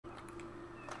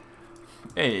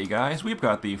Hey guys, we've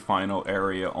got the final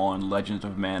area on Legends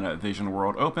of Mana Vision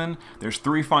World open. There's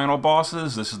 3 final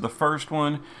bosses. This is the first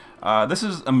one. This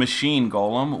is a machine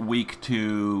golem, weak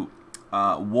to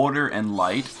water and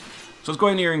light. So let's go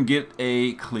in here and get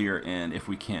a clear in if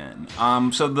we can.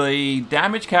 So the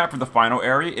damage cap for the final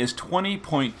area is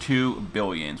 20.2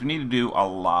 billion. So we need to do a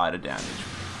lot of damage.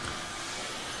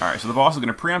 Alright, so the boss is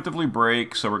going to preemptively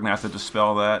break, so we're going to have to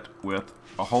dispel that with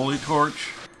a Holy Torch.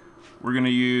 We're going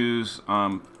to use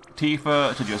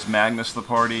Tifa to just Magnus the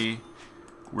party.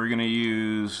 We're going to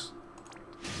use,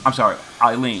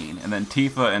 Eileen. And then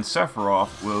Tifa and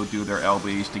Sephiroth will do their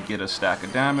LBs to get a stack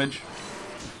of damage.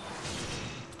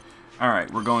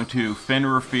 Alright, we're going to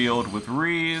Fenrir Field with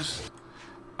Reese.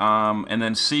 And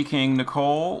then Seeking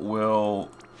Nicole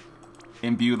will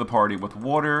imbue the party with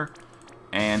water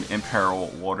and imperil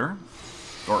water.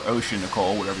 Or Ocean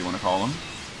Nicole, whatever you want to call them.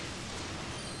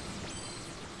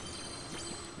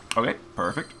 Okay,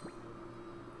 perfect.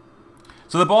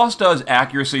 So the boss does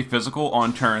accuracy physical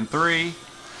on turn 3,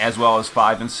 as well as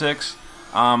 5 and 6.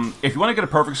 If you want to get a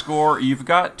perfect score, you've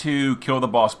got to kill the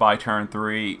boss by turn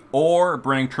 3, or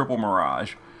bring triple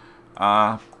mirage.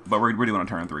 But we're doing on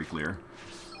turn 3 clear.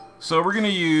 So we're going to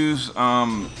use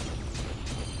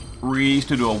Reese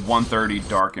to do a 130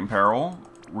 Dark Imperil.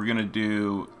 We're going to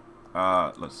do,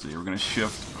 let's see, we're going to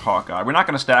shift Hawkeye. We're not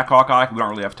going to stack Hawkeye, because we don't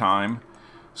really have time.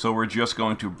 So we're just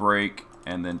going to break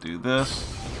and then do this.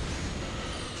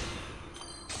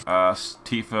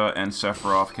 Tifa and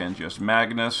Sephiroth can just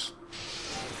Magnus.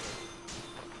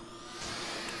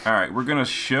 Alright, we're going to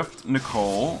shift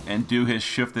Nicole and do his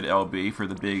shifted LB for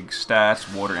the big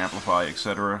stats, water amplify,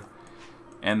 etc.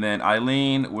 And then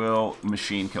Eileen will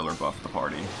machine killer buff the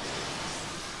party.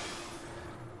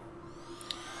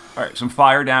 Alright, some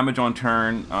fire damage on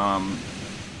turn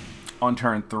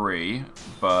 3,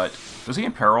 but does he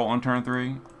imperil on turn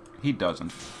 3? He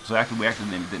doesn't. So actually, we actually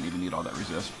didn't even need all that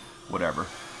resist. Whatever.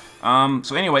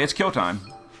 So anyway, it's kill time.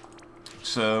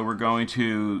 So we're going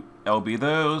to LB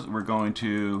those. We're going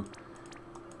to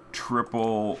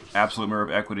triple Absolute Mirror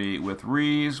of Equity with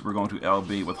Reese. We're going to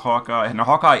LB with Hawkeye. And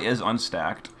Hawkeye is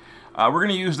unstacked. We're going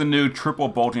to use the new triple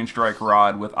Bolting Strike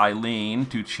Rod with Eileen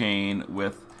to chain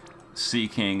with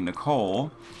Seeking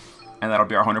Nicole. And that'll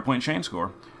be our 100-point chain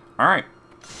score. Alright.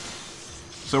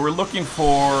 So we're looking for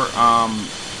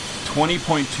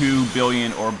 20.2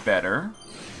 billion or better.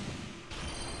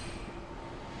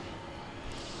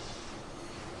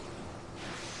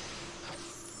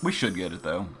 We should get it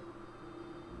though.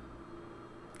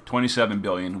 27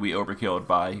 billion. We overkilled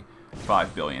by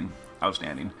 5 billion.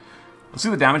 Outstanding. Let's see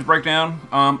the damage breakdown.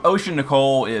 Ocean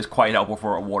Nicole is quite helpful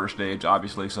for a water stage,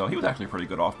 obviously, so he was actually a pretty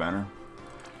good off-banner.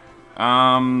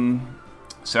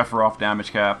 Sephiroth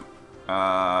damage cap.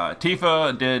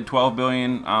 Tifa did 12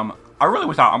 billion. I really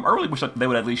wish that they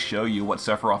would at least show you what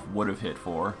Sephiroth would have hit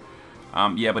for.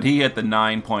 Yeah, but he hit the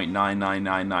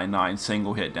 9.99999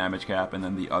 single hit damage cap, and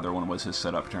then the other one was his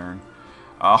setup turn.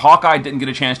 Hawkeye didn't get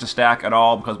a chance to stack at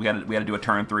all because we had to do a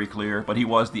turn 3 clear, but he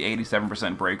was the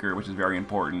 87% breaker, which is very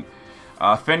important.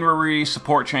 Fenrir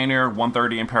support chainer,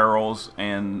 130 imperils,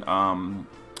 and the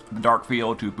Dark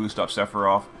Field to boost up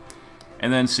Sephiroth.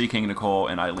 And then Seeking Nicole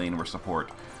and Eileen were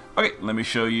support. Okay, let me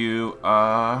show you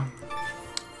the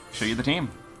team.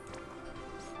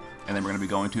 And then we're going to be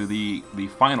going to the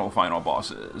final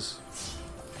bosses.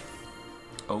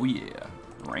 Oh yeah,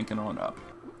 ranking on up.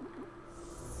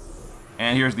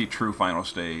 And here's the true final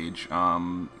stage.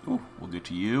 We'll get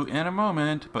to you in a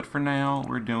moment, but for now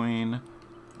we're doing...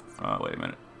 wait a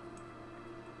minute.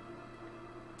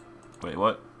 Wait,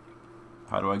 what?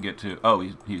 How do I get to... Oh,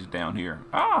 he's down here.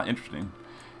 Ah, interesting.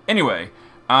 Anyway,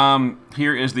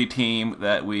 here is the team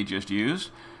that we just used.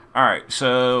 Alright,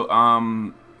 so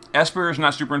Esper is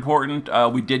not super important.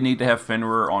 We did need to have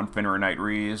Fenrir on Fenrir Knight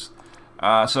Reese.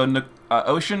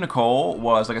 Ocean Nicole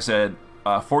was, like I said,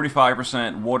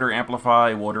 45% water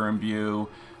amplify, water imbue,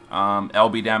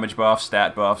 LB damage buffs,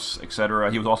 stat buffs,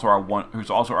 etc. He was also our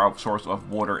source of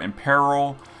water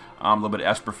imperil, a little bit of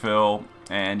Esper fill,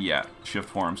 and yeah, shift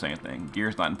form, same thing.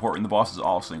 Gear's not important. The boss is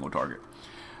all single target.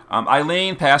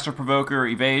 Eileen, passive provoker,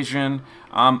 evasion.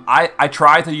 I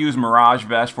tried to use Mirage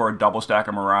Vest for a double stack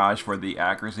of Mirage for the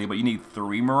accuracy, but you need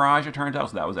 3 Mirage, it turns out,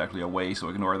 so that was actually a waste, so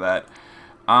ignore that.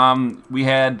 We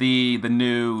had the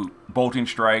new Bolting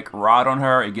Strike Rod on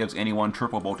her. It gives anyone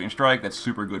triple Bolting Strike. That's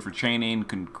super good for chaining,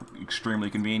 extremely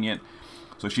convenient.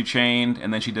 So she chained,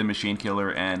 and then she did Machine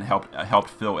Killer and helped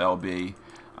fill LB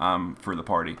for the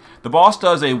party. The boss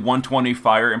does a 120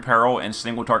 Fire Imperil and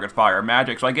single target fire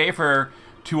magic, so I gave her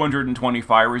 220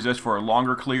 fire resist for a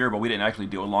longer clear, but we didn't actually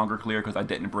do a longer clear because I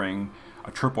didn't bring a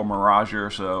triple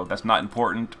Mirager, so that's not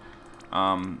important.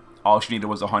 All she needed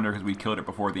was 100 because we killed it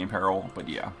before the Imperil, but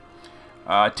yeah.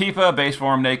 Tifa, base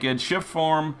form, naked. Shift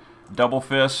form, double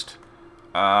fist,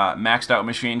 maxed out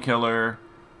machine killer,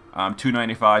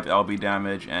 295 LB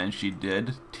damage, and she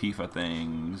did Tifa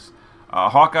things.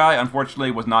 Hawkeye,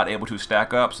 unfortunately, was not able to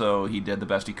stack up, so he did the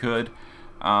best he could.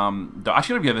 I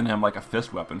should have given him like a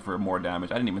fist weapon for more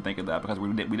damage. I didn't even think of that because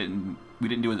we didn't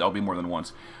do his LB more than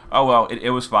once. Oh well, it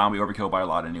was fine. We overkilled by a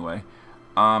lot anyway.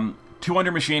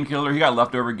 200 machine killer. He got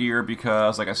leftover gear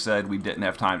because, like I said, we didn't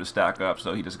have time to stack up,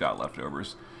 so he just got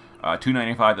leftovers.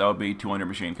 295 LB, 200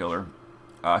 machine killer.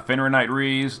 Fenrir Knight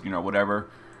Reese, you know, whatever.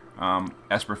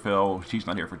 Esperphil, she's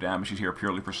not here for damage. She's here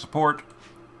purely for support.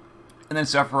 And then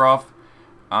Sephiroth,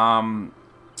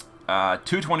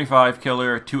 225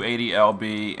 killer, 280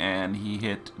 LB, and he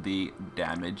hit the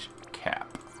damage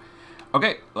cap.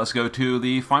 Okay, let's go to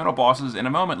the final bosses in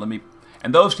a moment.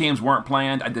 And those teams weren't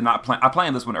planned. I did not plan. I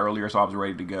planned this one earlier, so I was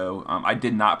ready to go. I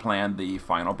did not plan the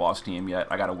final boss team yet.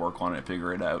 I got to work on it and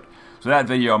figure it out. So that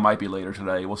video might be later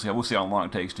today. We'll see how long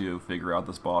it takes to figure out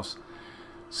this boss.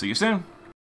 See you soon.